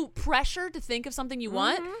too pressured to think of something you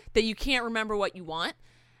want that you can't remember what you want.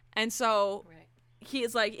 And so he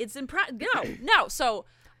is like, it's no. So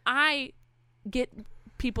I get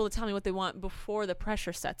people to tell me what they want before the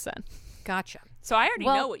pressure sets in. Gotcha. So I already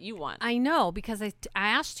know what you want. I know because I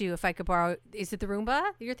asked you if I could borrow. Is it the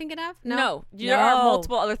Roomba you're thinking of? No. There are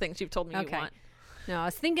multiple other things you've told me you want. No, I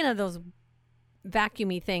was thinking of those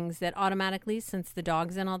vacuumy things that automatically, since the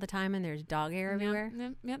dog's in all the time and there's dog hair everywhere.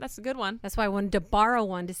 Yeah, that's a good one. That's why I wanted to borrow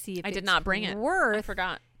one to see if I did not bring it. I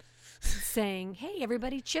forgot. Saying, hey,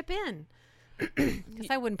 everybody chip in. Because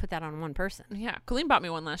I wouldn't put that on one person. Yeah. Colleen bought me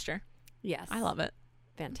one last year. Yes. I love it.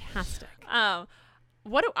 Fantastic.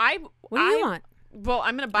 What do you want? Well,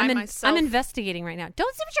 I'm going to buy myself. I'm investigating right now.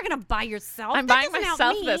 Don't say what you're going to buy yourself. I'm buying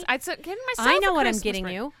myself this. I know what I'm getting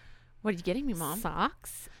you. What are you getting me, Mom?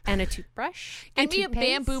 Socks and a toothbrush. Give me a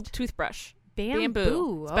bamboo toothbrush.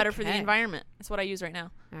 Bamboo. It's better for the environment. That's what I use right now.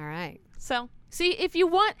 All right. So, see, if you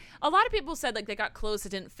want, a lot of people said like they got clothes that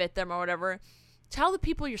didn't fit them or whatever. Tell the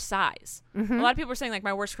people your size. A lot of people are saying like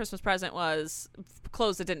my worst Christmas present was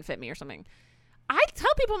clothes that didn't fit me or something. I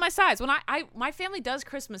tell people my size when my family does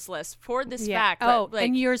Christmas lists for this fact.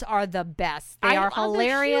 And yours are the best. They are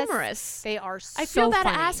hilarious. Humorous. They are so I feel bad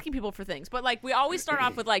funny. asking people for things, but like we always start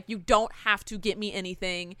off with like you don't have to get me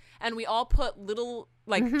anything, and we all put little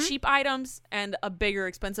like cheap items and a bigger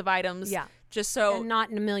expensive items. Yeah, just so and not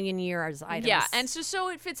in a million years items. Yeah, and just so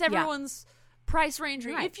it fits everyone's price range.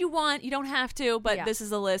 Right. If you want, you don't have to, but this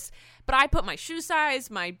is a list. But I put my shoe size,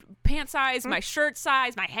 my pant size, my shirt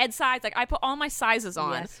size, my head size. Like I put all my sizes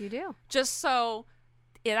on. Yes, you do. Just so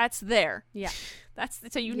that's there. Yeah. That's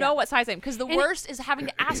so you know what size I am. Because the worst is having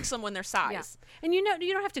to ask someone their size. Yeah. And you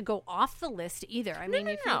don't have to go off the list either. I mean,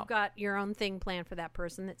 if you've got your own thing planned for that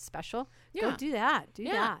person that's special, go do that. Do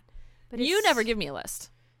that. But you never give me a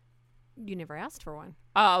list. You never asked for one.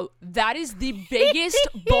 Oh, that is the biggest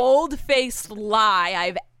bold-faced lie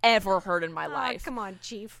I've ever heard in my life. Come on,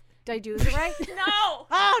 Chief. Did I do this right? No.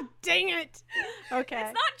 Oh, dang it. Okay.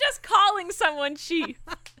 It's not just calling someone chief.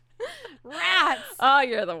 Rats. Oh,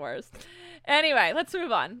 you're the worst. Anyway, let's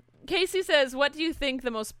move on. Casey says, what do you think is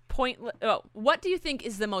the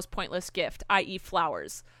most pointless gift, i.e.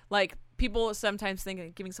 flowers? Like, people sometimes think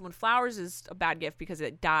that giving someone flowers is a bad gift because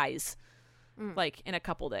it dies, like, in a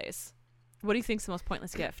couple days. What do you think is the most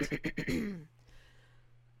pointless gift?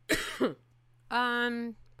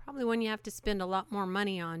 Probably when you have to spend a lot more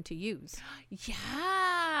money on to use. Yeah.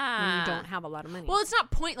 When you don't have a lot of money. Well, it's not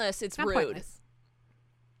pointless. It's rude. Pointless.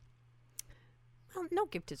 Well, no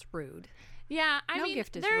gift is rude. Yeah, I mean,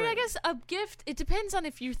 gift is rude. I rude. guess a gift, it depends on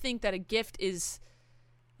if you think that a gift is,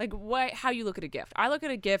 like, how you look at a gift. I look at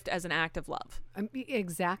a gift as an act of love.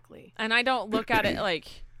 Exactly. And I don't look at it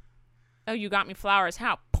like, oh, you got me flowers.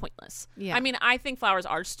 How pointless. Yeah. I mean, I think flowers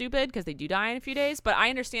are stupid because they do die in a few days, but I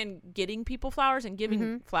understand getting people flowers and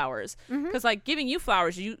giving flowers because, like, giving you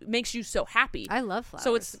flowers makes you so happy. I love flowers.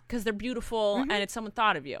 So it's because they're beautiful and it's someone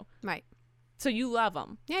thought of you. Right. So you love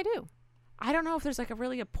them. Yeah, I do. I don't know if there's like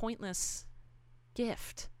a pointless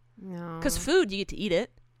gift. No. Because food, you get to eat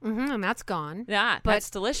it. And that's gone. Yeah, But- that's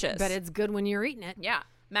delicious. But it's good when you're eating it. Yeah.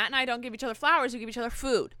 Matt and I don't give each other flowers. We give each other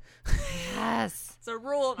food. Yes. It's a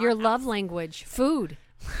rule. Your love language. Food.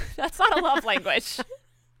 That's not a love language.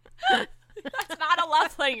 That's not a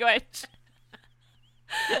love language.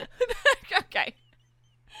 Okay.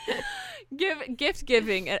 Gift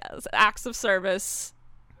giving, acts of service.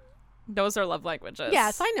 Those are love languages.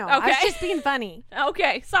 Yes, I know. Okay. I was just being funny.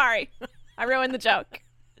 Okay, sorry. I ruined the joke.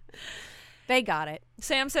 They got it.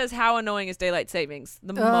 Sam says, how annoying is daylight savings?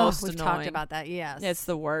 The most we've annoying. talked about that, yes. It's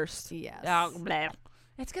the worst. Yes. Oh, bleh.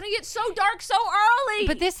 It's going to get so dark so early.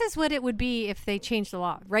 But this is what it would be if they changed the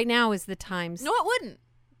law. Right now is the times. No, it wouldn't.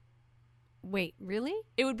 Wait, really?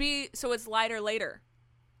 It would be so it's lighter later.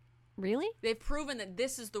 Really? They've proven that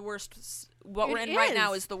this is the worst. What It we're in right is.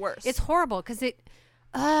 now is the worst. It's horrible because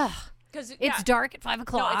because it's dark at 5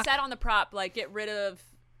 o'clock. No, it said on the prop, like, get rid of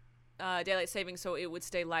daylight savings so it would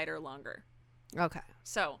stay lighter longer. Okay.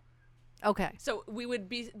 So we would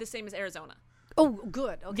be the same as Arizona. Oh,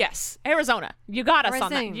 good. Okay. Yes, Arizona. You got us on that.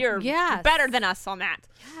 Everything. You're Yes. better than us on that.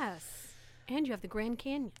 Yes. And you have the Grand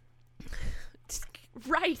Canyon.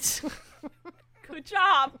 Right. Good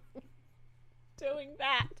job doing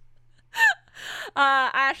that.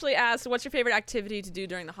 Ashley asked, what's your favorite activity to do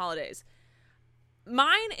during the holidays?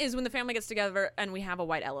 Mine is when the family gets together and we have a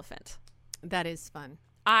white elephant. That is fun.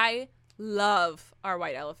 I love our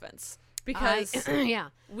white elephants because yeah.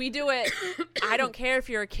 we do it. I don't care if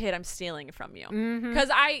you're a kid, I'm stealing it from you. Mm-hmm. Because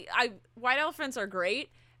white elephants are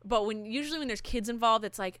great. But usually when there's kids involved,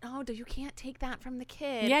 it's like, oh, you can't take that from the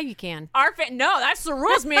kid. Yeah, you can. No, that's the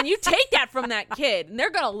rules, man. You take that from that kid, and they're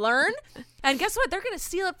gonna learn. And guess what? They're gonna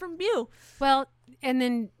steal it from you. Well, and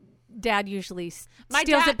then Dad usually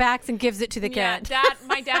steals it back and gives it to the kid.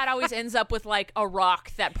 My dad always ends up with like a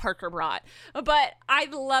rock that Parker brought. But I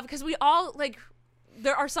love, because we all like,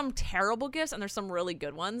 there are some terrible gifts and there's some really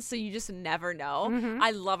good ones, so you just never know.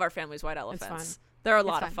 I love our family's white elephants. It's fun. They're a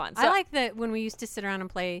lot of fun. So, I like that when we used to sit around and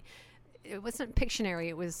play. It wasn't Pictionary.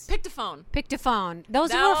 It was Pictophone.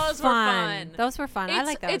 Those were fun. Those were fun. I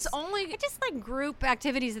like those. It's only I just like group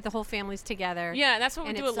activities that the whole family's together. Yeah, that's what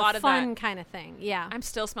we do a lot of. Fun kind of thing. Yeah. I'm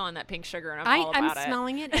still smelling that pink sugar, and I'm all about it. I'm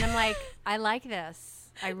smelling it, and I'm like, I like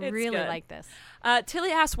this. I really like this.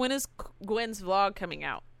 Tilly asked, when is Gwen's vlog coming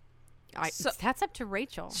out? That's up to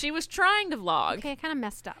Rachel. She was trying to vlog. Okay, I kind of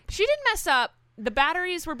messed up. She didn't mess up. The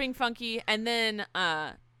batteries were being funky, and then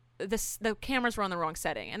the cameras were on the wrong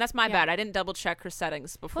setting, and that's my bad. I didn't double check her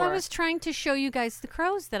settings before. Well, I was trying to show you guys the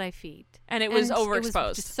crows that I feed, and it was overexposed. It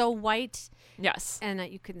was just so white. Yes, and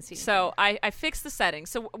you couldn't see. So I fixed the settings.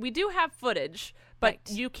 So we do have footage, but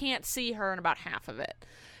you can't see her in about half of it.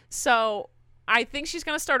 So I think she's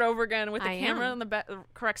going to start over again with the camera in the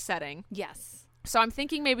correct setting. Yes. So I'm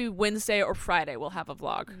thinking maybe Wednesday or Friday we'll have a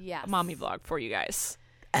vlog. Yes. A mommy vlog for you guys.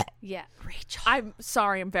 Yeah. Rachel. I'm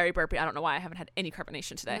sorry. I'm very burpy. I don't know why I haven't had any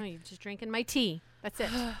carbonation today. No, you're just drinking my tea. That's it.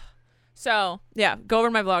 So, yeah, go over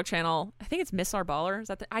to my vlog channel. I think it's Miss Our Baller. Is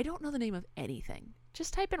that I don't know the name of anything.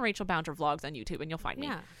 Just type in Rachel Ballinger Vlogs on YouTube and you'll find me.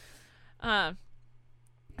 Yeah.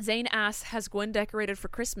 Zane asks, has Gwen decorated for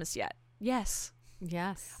Christmas yet? Yes.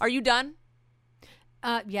 Yes. Are you done?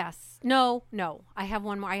 Yes. No. I have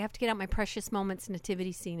one more. I have to get out my Precious Moments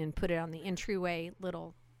nativity scene and put it on the entryway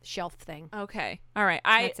little shelf thing. Okay. All right.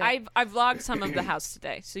 I vlogged some of the house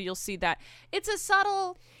today, so you'll see that. It's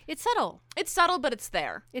subtle, but it's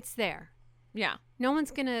there. It's there. Yeah. No one's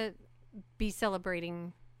going to be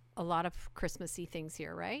celebrating a lot of Christmassy things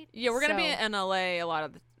here, right? Yeah, we're going to be in LA a lot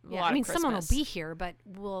of someone will be here, but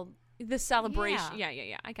the celebration.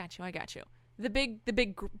 Yeah. I got you. The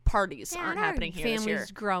big parties aren't happening here this year.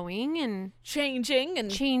 Family's growing and changing,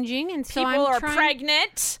 and so people are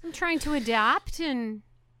pregnant. I'm trying to adapt, and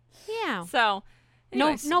So,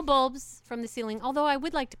 anyways. no bulbs from the ceiling. Although I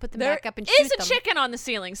would like to put them back up and shoot them. There is a chicken on the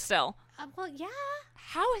ceiling still. Well, yeah.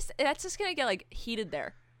 How is that's just gonna get like heated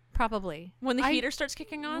there? Probably when the heater starts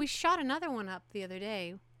kicking on. We shot another one up the other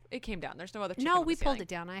day. It came down. There's no other chicken. No, we pulled it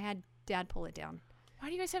down. I had Dad pull it down. Why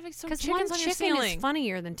do you guys have so many chickens on your ceiling? Because one chicken is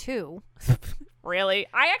funnier than two. Really?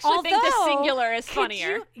 I actually think the singular is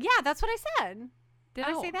funnier. Yeah, that's what I said. Did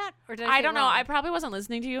I say that? Or did I don't know. I probably wasn't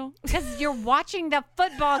listening to you. Because you're watching the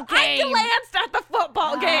football game. I glanced at the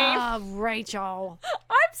football game. Oh, Rachel.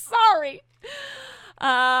 I'm sorry.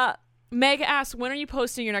 Meg asks, when are you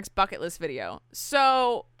posting your next bucket list video?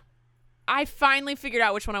 So I finally figured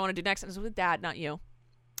out which one I want to do next. And it was with Dad, not you.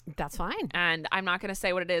 That's fine. And I'm not going to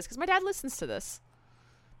say what it is because my dad listens to this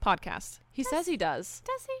podcast. He says he does.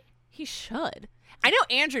 Does he? He should. I know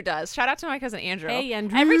Andrew does. Shout out to my cousin Andrew. Hey,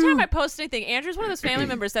 Andrew. Every time I post anything, Andrew's one of those family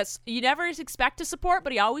members that you never expect to support,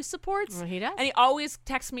 but he always supports. Well, he does. And he always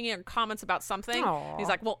texts me and comments about something. Aww. He's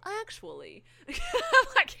like, well, actually. I'm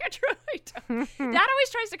like, Andrew, Dad always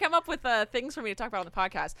tries to come up with things for me to talk about on the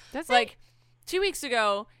podcast. Does like, 2 weeks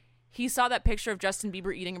ago, he saw that picture of Justin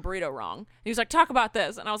Bieber eating a burrito wrong. And he was like, talk about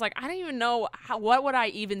this. And I was like, I don't even know. What would I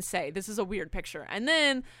even say? This is a weird picture. And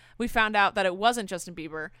then we found out that it wasn't Justin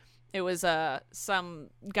Bieber. It was some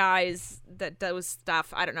guys that was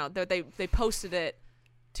stuff. I don't know. They posted it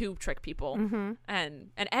to trick people. Mm-hmm. And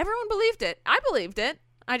everyone believed it. I believed it.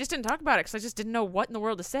 I just didn't talk about it because I just didn't know what in the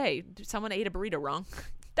world to say. Someone ate a burrito wrong.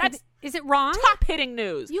 Is it wrong? Top hitting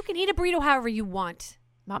news. You can eat a burrito however you want.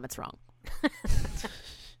 Mom, it's wrong.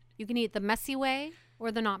 You can eat the messy way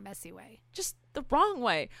or the not messy way. Just the wrong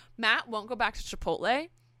way. Matt won't go back to Chipotle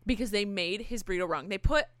because they made his burrito wrong. They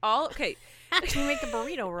put all okay. You make the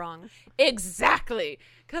burrito wrong. Exactly,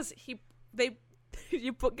 because go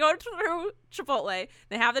through Chipotle.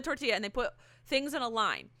 They have the tortilla and they put things in a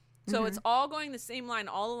line. So it's all going the same line.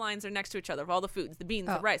 All the lines are next to each other of all the foods, the beans,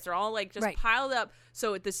 the rice. They're all like just piled up.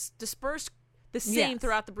 So it dispersed the same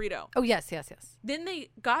throughout the burrito. Oh, yes. Then they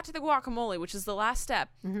got to the guacamole, which is the last step,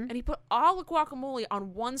 and he put all the guacamole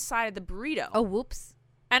on one side of the burrito. Oh, whoops.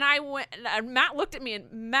 And I went, and Matt looked at me, and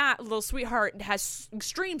Matt, little sweetheart, has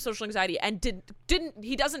extreme social anxiety and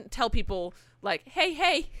he doesn't tell people like,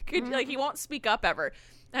 hey, like he won't speak up ever.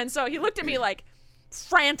 And so he looked at me like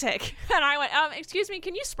frantic. And I went, excuse me,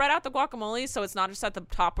 can you spread out the guacamole so it's not just at the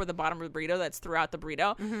top or the bottom of the burrito, that's throughout the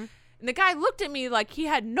burrito? And the guy looked at me like he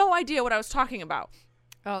had no idea what I was talking about.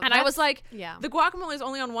 Oh, and I was like, yeah. the guacamole is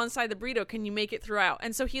only on one side of the burrito. Can you make it throughout?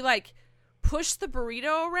 And so he like pushed the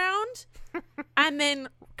burrito around and then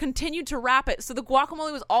continued to wrap it. So the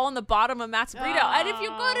guacamole was all on the bottom of Matt's burrito. And if you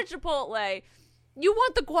go to Chipotle, you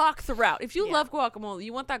want the guac throughout. If you love guacamole,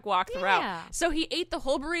 you want that guac throughout. Yeah. So he ate the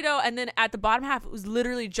whole burrito, and then at the bottom half, it was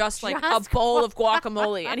literally just like a bowl of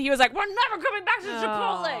guacamole. And he was like, we're never coming back to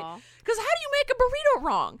Chipotle. Because how do you make a burrito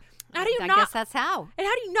wrong? How do you I not? guess that's how. And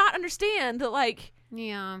how do you not understand that, like,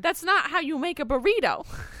 Yeah. that's not how you make a burrito?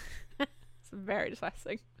 It's very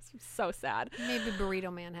depressing. It's so sad. Maybe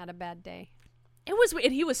Burrito Man had a bad day. It was,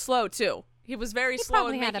 and he was slow too. He was very slow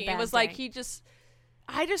probably in had a making it. It bad was like day.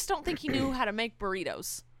 I just don't think he knew how to make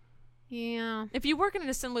burritos. Yeah. If you work in an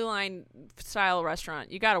assembly line style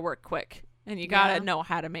restaurant, you got to work quick and you got to know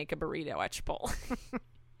how to make a burrito at Chipotle.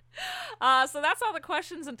 So that's all the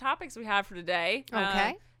questions and topics we have for today.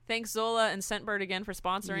 Okay. Thanks Zola and Scentbird again for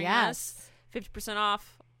sponsoring us. 50%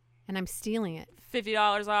 off, And I'm stealing it.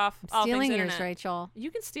 $50 off. all Stealing things yours, internet. Rachel.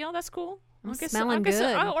 You can steal. That's cool. I'm Okay, smelling so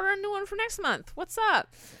good. I'll order a new one for next month. What's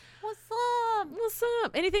up? What's up? What's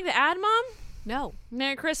up? Anything to add, Mom? No.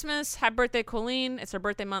 Merry Christmas. Happy birthday, Colleen. It's her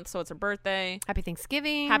birthday month, so it's her birthday. Happy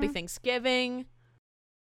Thanksgiving. Happy Thanksgiving.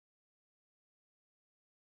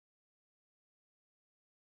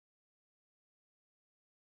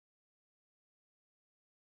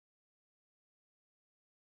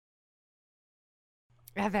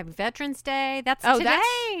 Happy Veterans Day. That's Oh, today,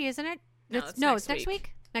 that's- isn't it? No, It's it's it's next next week.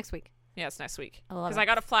 week. Next week. Yeah, it's next week. I love Because it. I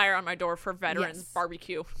got a flyer on my door for Veterans Yes.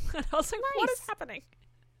 Barbecue. And I was like, what is Nice. happening?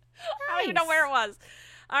 I don't even know where it was.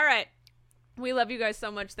 All right. We love you guys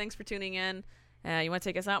so much. Thanks for tuning in. You want to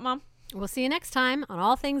take us out, Mom? We'll see you next time on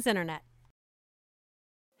All Things Internet.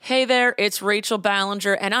 Hey there, it's Rachel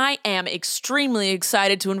Ballinger, and I am extremely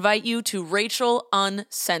excited to invite you to Rachel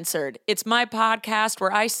Uncensored. It's my podcast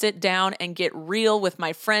where I sit down and get real with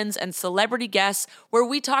my friends and celebrity guests, where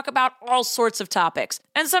we talk about all sorts of topics.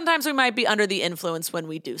 And sometimes we might be under the influence when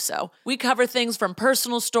we do so. We cover things from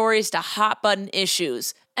personal stories to hot button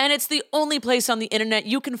issues. And it's the only place on the internet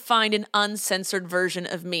you can find an uncensored version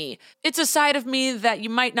of me. It's a side of me that you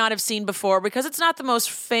might not have seen before because it's not the most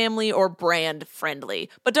family or brand friendly.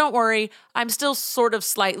 But don't worry, I'm still sort of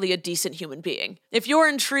slightly a decent human being. If you're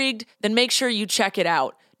intrigued, then make sure you check it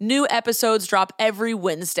out. New episodes drop every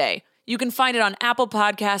Wednesday. You can find it on Apple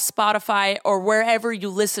Podcasts, Spotify, or wherever you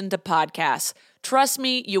listen to podcasts. Trust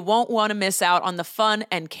me, you won't want to miss out on the fun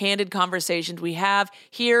and candid conversations we have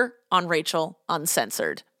here on Rachel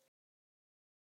Uncensored.